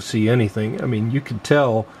able to see anything. I mean, you can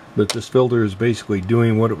tell that this filter is basically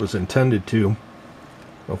doing what it was intended to.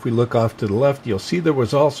 If we look off to the left, you'll see there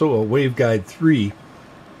was also a Waveguide 3.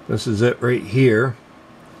 This is it right here.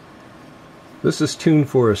 This is tuned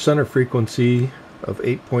for a center frequency of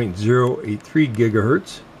 8.083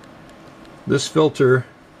 gigahertz. This filter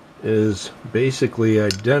is basically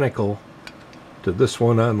identical to this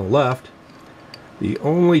one on the left. The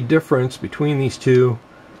only difference between these two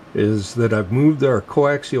is that I've moved our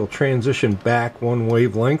coaxial transition back one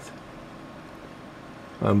wavelength.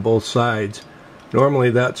 on both sides. Normally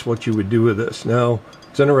that's what you would do with this. Now,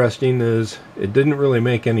 what's interesting is it didn't really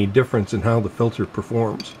make any difference in how the filter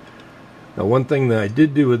performs. Now, one thing that I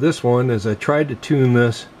did do with this one is I tried to tune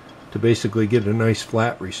this to basically get a nice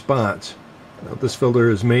flat response. Now, this filter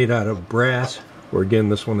is made out of brass, or again,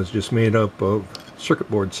 this one is just made up of circuit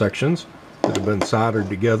board sections that have been soldered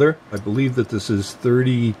together. I believe that this is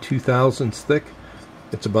 32 thousandths thick.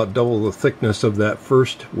 It's about double the thickness of that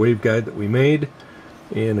first waveguide that we made.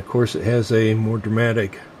 And of course it has a more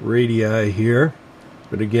dramatic radii here,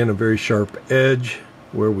 but again a very sharp edge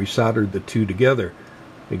where we soldered the two together.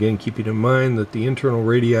 Again, keeping in mind that the internal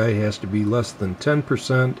radii has to be less than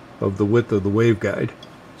 10% of the width of the waveguide.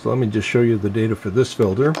 So let me just show you the data for this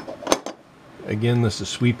filter. Again, this is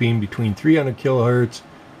sweeping between 300 kilohertz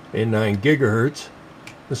and 9 gigahertz.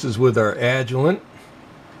 This is with our Agilent.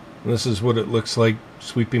 And this is what it looks like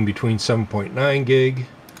sweeping between 7.9 gig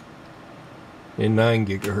and 9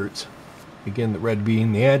 gigahertz. Again, the red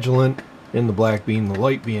being the Agilent and the black being the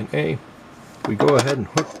LiteVNA. We go ahead and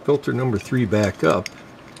hook filter number 3 back up.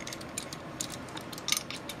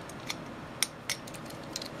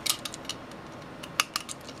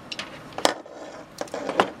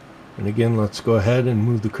 And again, let's go ahead and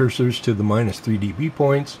move the cursors to the -3 dB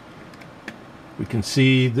points. We can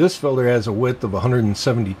see this filter has a width of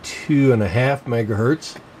 172.5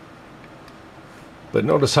 megahertz. But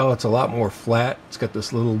notice how it's a lot more flat. It's got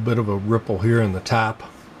this little bit of a ripple here in the top.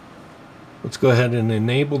 Let's go ahead and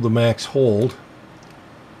enable the max hold.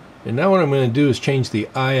 And now what I'm going to do is change the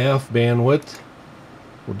IF bandwidth.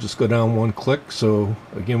 We'll just go down one click. So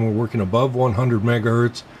again, we're working above 100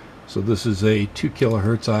 megahertz. So this is a 2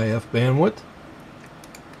 kilohertz IF bandwidth.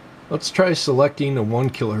 Let's try selecting a 1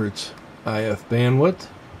 kilohertz IF bandwidth.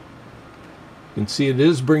 You can see it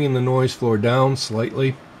is bringing the noise floor down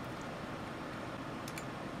slightly.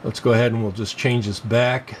 Let's go ahead and we'll just change this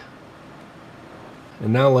back.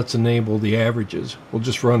 And now let's enable the averages. We'll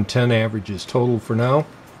just run 10 averages total for now.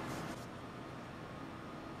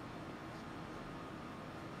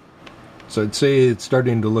 So I'd say it's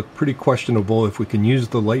starting to look pretty questionable if we can use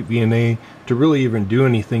the LiteVNA to really even do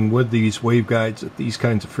anything with these waveguides at these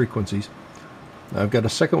kinds of frequencies. I've got a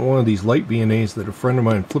second one of these LiteVNAs that a friend of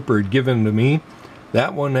mine, Flipper, had given to me.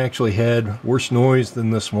 That one actually had worse noise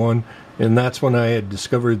than this one, and that's when I had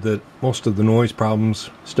discovered that most of the noise problems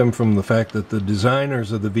stem from the fact that the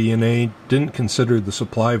designers of the VNA didn't consider the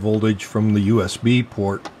supply voltage from the USB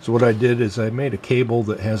port. So what I did is I made a cable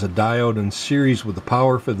that has a diode in series with the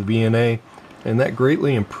power for the VNA, and that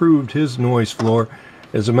greatly improved his noise floor.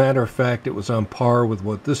 As a matter of fact, it was on par with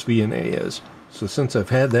what this VNA is. So since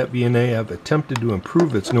I've had that VNA, I've attempted to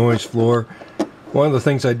improve its noise floor. One of the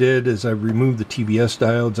things I did is I removed the TBS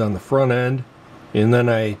diodes on the front end, and then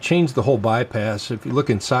I changed the whole bypass. If you look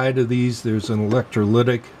inside of these, there's an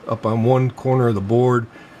electrolytic up on one corner of the board.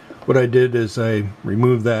 What I did is I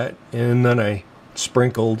removed that, and then I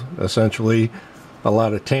sprinkled, essentially, a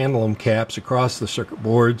lot of tantalum caps across the circuit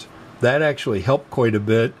boards. That actually helped quite a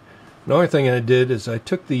bit. The only thing I did is I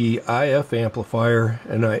took the IF amplifier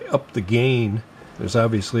and I upped the gain. There's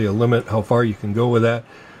obviously a limit how far you can go with that,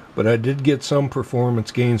 but I did get some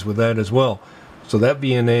performance gains with that as well. So that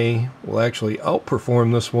VNA will actually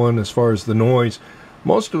outperform this one as far as the noise.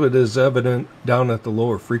 Most of it is evident down at the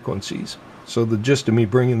lower frequencies. So the gist of me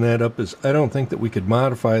bringing that up is I don't think that we could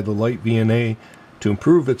modify the LiteVNA to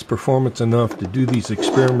improve its performance enough to do these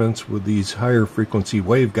experiments with these higher frequency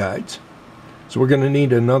waveguides. So we're going to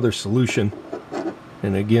need another solution.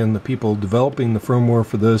 And again, the people developing the firmware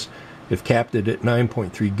for this have capped it at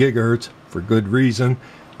 9.3 gigahertz for good reason.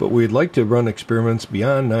 But we'd like to run experiments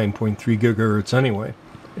beyond 9.3 gigahertz anyway.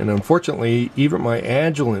 And unfortunately, even my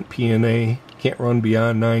Agilent PNA can't run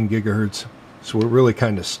beyond 9 gigahertz. So we're really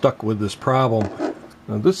kind of stuck with this problem.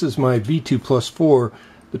 Now this is my V2+4.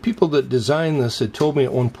 The people that designed this had told me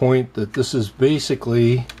at one point that this is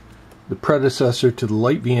basically the predecessor to the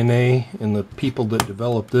LiteVNA, and the people that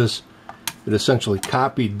developed this had essentially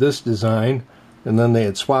copied this design, and then they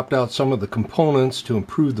had swapped out some of the components to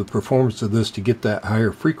improve the performance of this to get that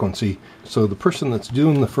higher frequency. So the person that's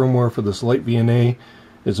doing the firmware for this LiteVNA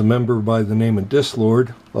is a member by the name of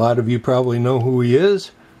Dislord. A lot of you probably know who he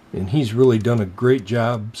is, and he's really done a great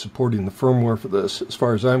job supporting the firmware for this as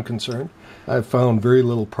far as I'm concerned. I've found very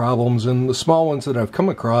little problems, and the small ones that I've come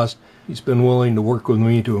across, he's been willing to work with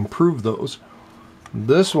me to improve those.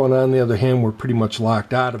 This one, on the other hand, we're pretty much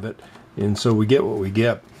locked out of it, and so we get what we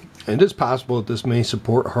get. And it is possible that this may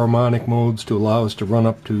support harmonic modes to allow us to run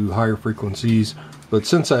up to higher frequencies, but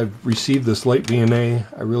since I've received this LiteVNA,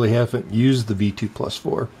 I really haven't used the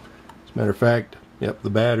V2+4. As a matter of fact, yep, the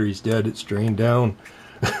battery's dead, it's drained down.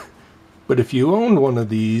 But if you owned one of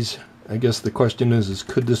these, I guess the question is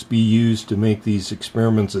could this be used to make these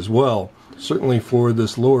experiments as well? Certainly for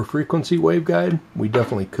this lower frequency waveguide, we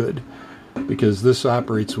definitely could, because this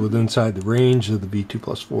operates within inside the range of the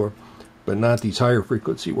V2+4, but not these higher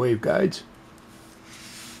frequency waveguides.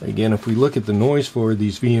 Again, if we look at the noise floor of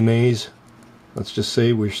these VNAs, let's just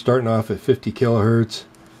say we're starting off at 50 kilohertz,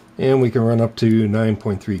 and we can run up to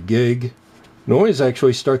 9.3 gig. Noise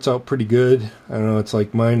actually starts out pretty good. I don't know, it's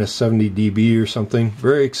like minus 70 dB or something.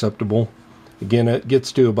 Very acceptable. Again, it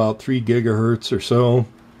gets to about 3 gigahertz or so,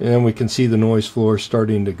 and we can see the noise floor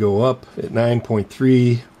starting to go up at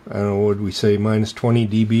 9.3. I don't know, what would we say, minus 20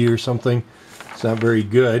 dB or something. It's not very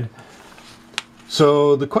good.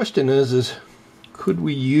 So the question is could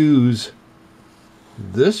we use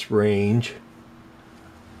this range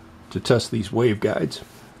to test these waveguides?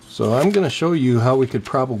 So I'm going to show you how we could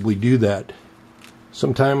probably do that.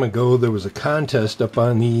 Some time ago there was a contest up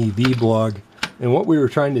on the EEVBLOG, and what we were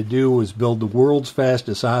trying to do was build the world's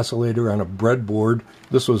fastest oscillator on a breadboard.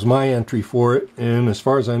 This was my entry for it, and as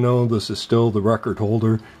far as I know, this is still the record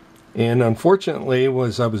holder. And unfortunately,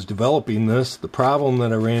 as I was developing this, the problem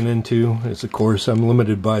that I ran into is, of course, I'm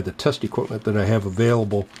limited by the test equipment that I have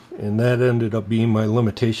available, and that ended up being my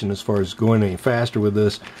limitation as far as going any faster with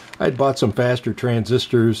this. I'd bought some faster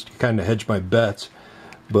transistors to kind of hedge my bets,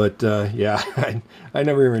 but yeah, I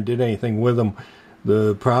never even did anything with them.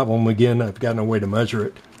 The problem, again, I've got no way to measure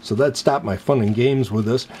it, so that stopped my fun and games with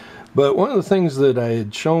this. But one of the things that I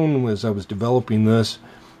had shown as I was developing this,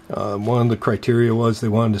 one of the criteria was they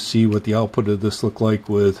wanted to see what the output of this looked like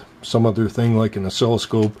with some other thing like an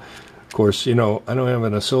oscilloscope. Of course, you know, I don't have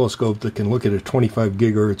an oscilloscope that can look at a 25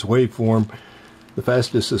 gigahertz waveform. The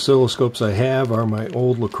fastest oscilloscopes I have are my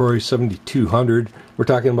old LaCroix 7200. We're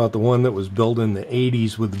talking about the one that was built in the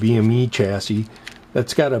 80s with the BME chassis.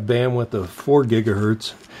 That's got a bandwidth of 4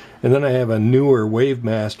 gigahertz. And then I have a newer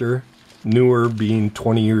Wavemaster, newer being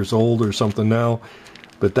 20 years old or something now.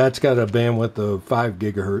 But that's got a bandwidth of 5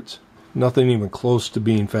 gigahertz. Nothing even close to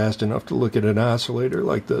being fast enough to look at an oscillator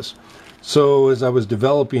like this. So as I was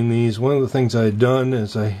developing these, one of the things I had done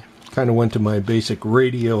is I kind of went to my basic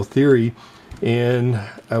radio theory, and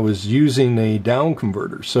I was using a down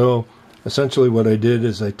converter. So essentially what I did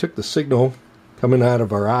is I took the signal coming out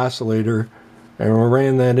of our oscillator and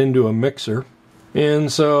ran that into a mixer.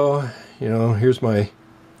 And so, you know, here's my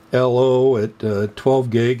LO at 12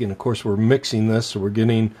 gig, and of course we're mixing this, so we're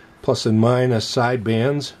getting plus and minus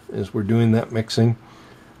sidebands as we're doing that mixing.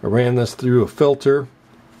 I ran this through a filter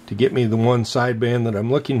to get me the one sideband that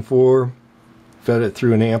I'm looking for, fed it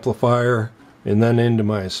through an amplifier, and then into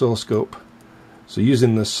my oscilloscope. So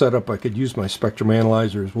using this setup, I could use my spectrum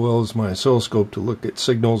analyzer as well as my oscilloscope to look at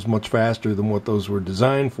signals much faster than what those were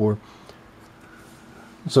designed for.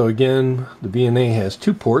 So again, the VNA has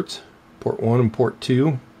two ports, port 1 and port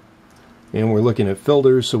 2. And we're looking at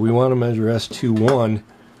filters, so we want to measure S21.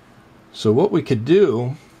 So what we could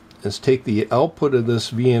do is take the output of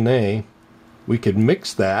this VNA, we could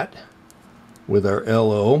mix that with our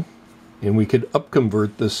LO, and we could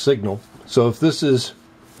upconvert this signal. So if this is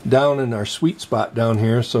down in our sweet spot down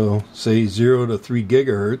here, so say 0 to 3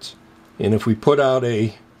 gigahertz, and if we put out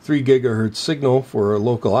a 3 gigahertz signal for a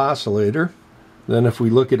local oscillator, then if we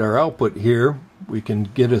look at our output here, we can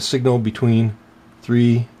get a signal between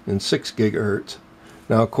 3 and 6 gigahertz.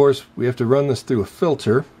 Now, of course, we have to run this through a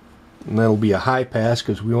filter, and that'll be a high pass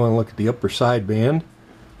because we want to look at the upper sideband,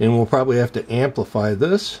 and we'll probably have to amplify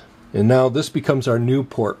this. And now this becomes our new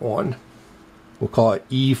port 1. We'll call it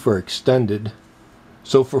E for extended.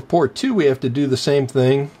 So for port 2, we have to do the same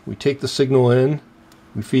thing. We take the signal in,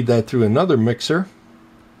 we feed that through another mixer,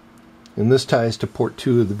 and this ties to port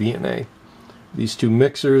 2 of the VNA. These two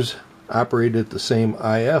mixers operate at the same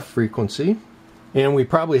IF frequency, and we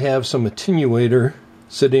probably have some attenuator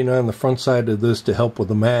sitting on the front side of this to help with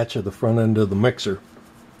the match of the front end of the mixer.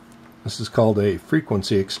 This is called a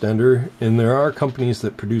frequency extender, and there are companies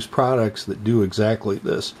that produce products that do exactly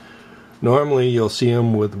this. Normally you'll see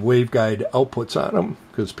them with waveguide outputs on them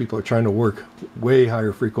because people are trying to work way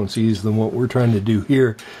higher frequencies than what we're trying to do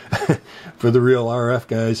here. For the real RF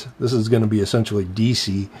guys, this is going to be essentially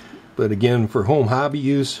DC. But again, for home hobby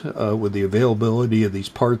use, with the availability of these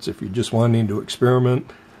parts, if you're just wanting to experiment,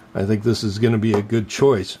 I think this is going to be a good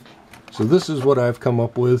choice. So this is what I've come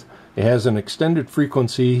up with. It has an extended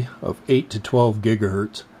frequency of 8 to 12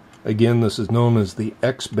 gigahertz. Again, this is known as the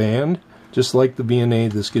X band. Just like the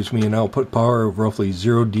VNA, this gives me an output power of roughly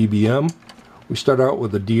 0 dBm. We start out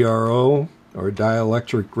with a DRO, or a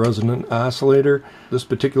dielectric resonant oscillator. This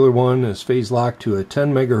particular one is phase locked to a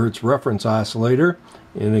 10 megahertz reference oscillator.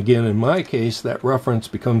 And again, in my case, that reference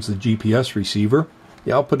becomes the GPS receiver.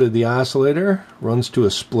 The output of the oscillator runs to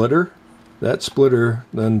a splitter. That splitter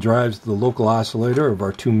then drives the local oscillator of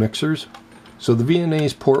our two mixers. So the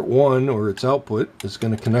VNA's port 1, or its output, is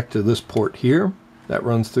going to connect to this port here. That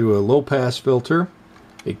runs through a low pass filter.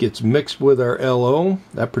 It gets mixed with our LO.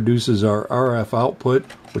 That produces our RF output,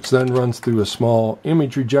 which then runs through a small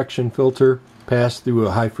image rejection filter, passed through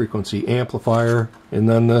a high frequency amplifier, and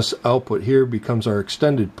then this output here becomes our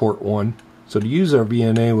extended port 1. So to use our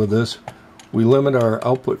VNA with this, we limit our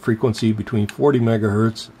output frequency between 40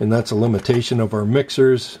 megahertz, and that's a limitation of our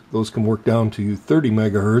mixers. Those can work down to 30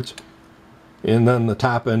 megahertz. And then the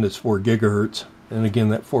top end is 4 gigahertz. And again,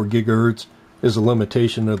 that 4 gigahertz is a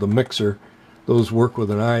limitation of the mixer. Those work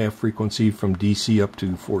with an IF frequency from DC up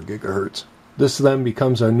to 4 gigahertz. This then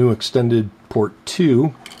becomes our new extended port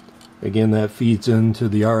 2. Again, that feeds into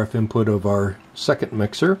the RF input of our second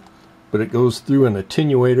mixer, but it goes through an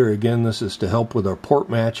attenuator. Again, this is to help with our port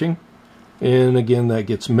matching. And again, that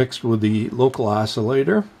gets mixed with the local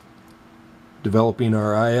oscillator, developing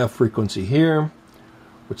our IF frequency here,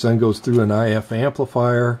 which then goes through an IF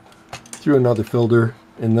amplifier, through another filter,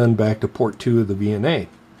 and then back to port 2 of the VNA.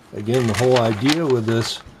 Again, the whole idea with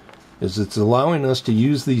this is it's allowing us to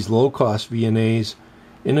use these low-cost VNAs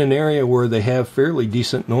in an area where they have fairly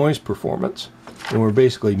decent noise performance. And we're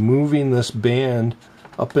basically moving this band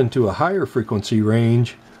up into a higher frequency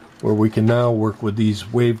range where we can now work with these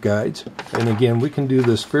waveguides. And again, we can do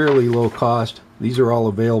this fairly low cost. These are all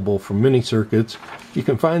available from mini circuits. You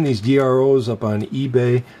can find these DROs up on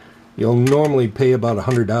eBay. You'll normally pay about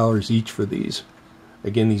 $100 each for these.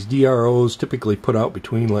 Again, these DROs typically put out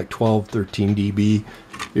between like 12, 13 dB.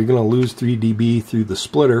 You're going to lose 3 dB through the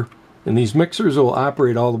splitter. And these mixers will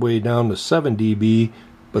operate all the way down to 7 dB,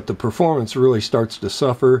 but the performance really starts to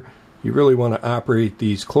suffer. You really want to operate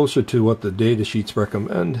these closer to what the data sheets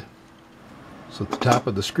recommend. So at the top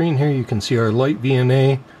of the screen here, you can see our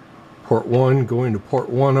LiteVNA, port 1 going to port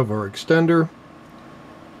 1 of our extender,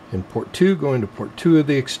 and port 2 going to port 2 of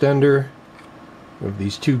the extender. We have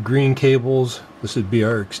these two green cables. This would be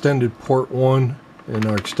our extended port 1 and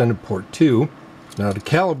our extended port 2. Now to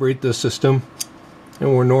calibrate this system,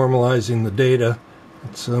 and we're normalizing the data,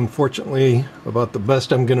 it's unfortunately about the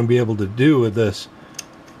best I'm going to be able to do with this.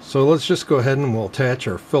 So let's just go ahead and we'll attach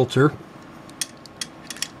our filter.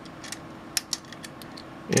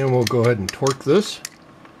 And we'll go ahead and torque this.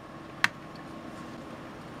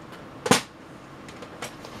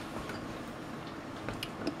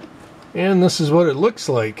 And this is what it looks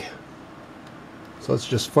like. So let's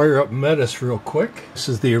just fire up Metis real quick. This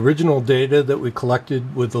is the original data that we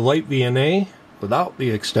collected with the LiteVNA without the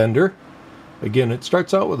extender. Again, it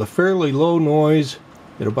starts out with a fairly low noise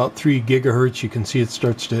at about 3 gigahertz. You can see it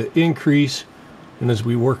starts to increase, and as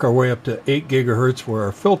we work our way up to 8 gigahertz where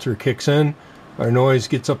our filter kicks in, our noise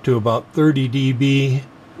gets up to about 30 dB,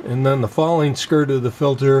 and then the falling skirt of the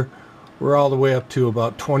filter, we're all the way up to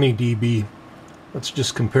about 20 dB. Let's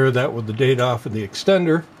just compare that with the data off of the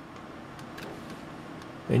extender.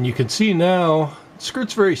 And you can see now, the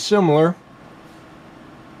skirt's very similar.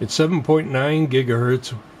 It's 7.9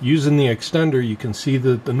 gigahertz. Using the extender, you can see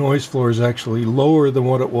that the noise floor is actually lower than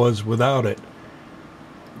what it was without it.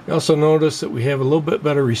 You also notice that we have a little bit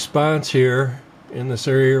better response here in this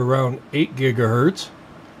area around 8 gigahertz.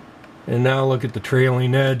 And now look at the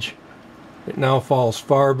trailing edge. It now falls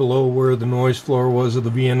far below where the noise floor was of the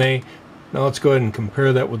VNA. Now let's go ahead and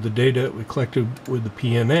compare that with the data that we collected with the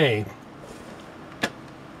PNA.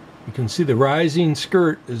 You can see the rising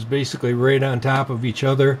skirt is basically right on top of each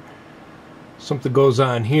other. Something goes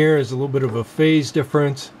on here is a little bit of a phase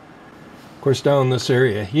difference. Of course, down this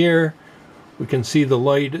area here, we can see the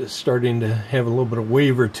light is starting to have a little bit of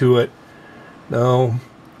waver to it. Now,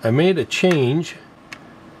 I made a change,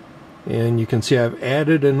 and you can see I've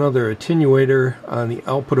added another attenuator on the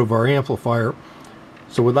output of our amplifier.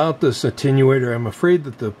 So without this attenuator, I'm afraid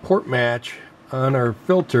that the port match on our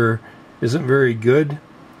filter isn't very good,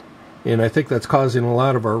 and I think that's causing a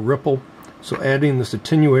lot of our ripple. So adding this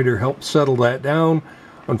attenuator helps settle that down.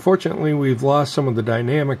 Unfortunately, we've lost some of the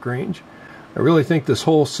dynamic range. I really think this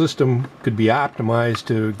whole system could be optimized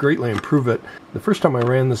to greatly improve it. The first time I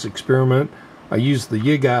ran this experiment, I used the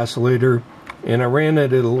YIG oscillator, and I ran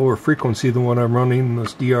it at a lower frequency than what I'm running in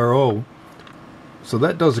this DRO. So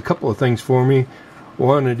that does a couple of things for me.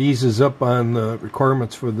 One, it eases up on the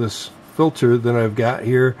requirements for this filter that I've got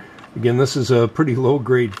here. Again, this is a pretty low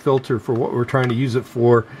grade filter for what we're trying to use it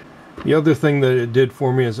for. The other thing that it did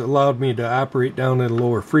for me is it allowed me to operate down at a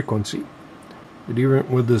lower frequency. But even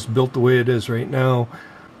with this built the way it is right now,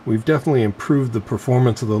 we've definitely improved the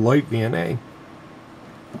performance of the LiteVNA.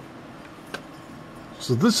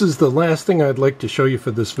 So this is the last thing I'd like to show you for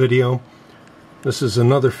this video. This is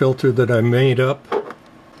another filter that I made up.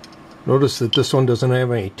 Notice that this one doesn't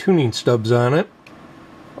have any tuning stubs on it.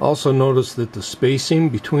 Also notice that the spacing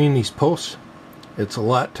between these posts, it's a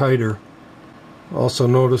lot tighter. Also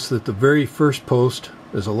notice that the very first post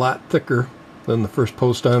is a lot thicker than the first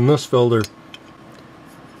post on this filter.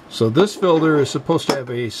 So this filter is supposed to have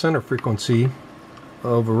a center frequency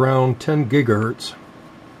of around 10 gigahertz.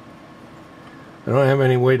 I don't have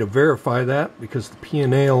any way to verify that because the P&A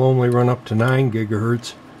will only run up to 9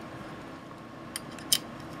 gigahertz.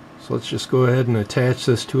 So let's just go ahead and attach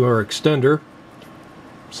this to our extender.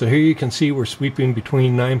 So here you can see we're sweeping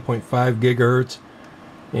between 9.5 gigahertz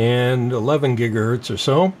and 11 gigahertz or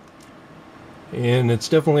so. And it's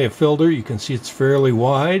definitely a filter. You can see it's fairly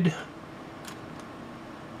wide.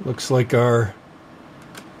 Looks like our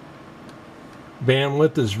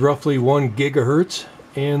bandwidth is roughly 1 gigahertz,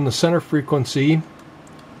 and the center frequency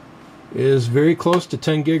is very close to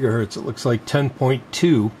 10 gigahertz. It looks like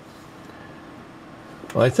 10.2.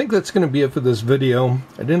 Well, I think that's going to be it for this video.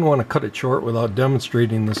 I didn't want to cut it short without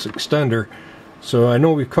demonstrating this extender. So I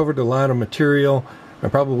know we've covered a lot of material. I'm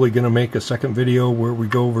probably going to make a second video where we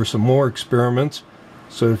go over some more experiments.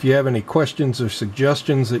 So if you have any questions or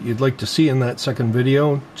suggestions that you'd like to see in that second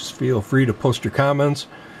video, just feel free to post your comments.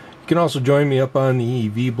 You can also join me up on the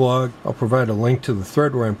EEVBLOG. I'll provide a link to the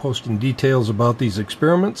thread where I'm posting details about these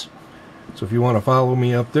experiments. So if you want to follow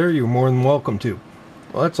me up there, you're more than welcome to.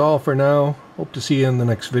 Well, that's all for now. Hope to see you in the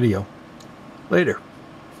next video. Later.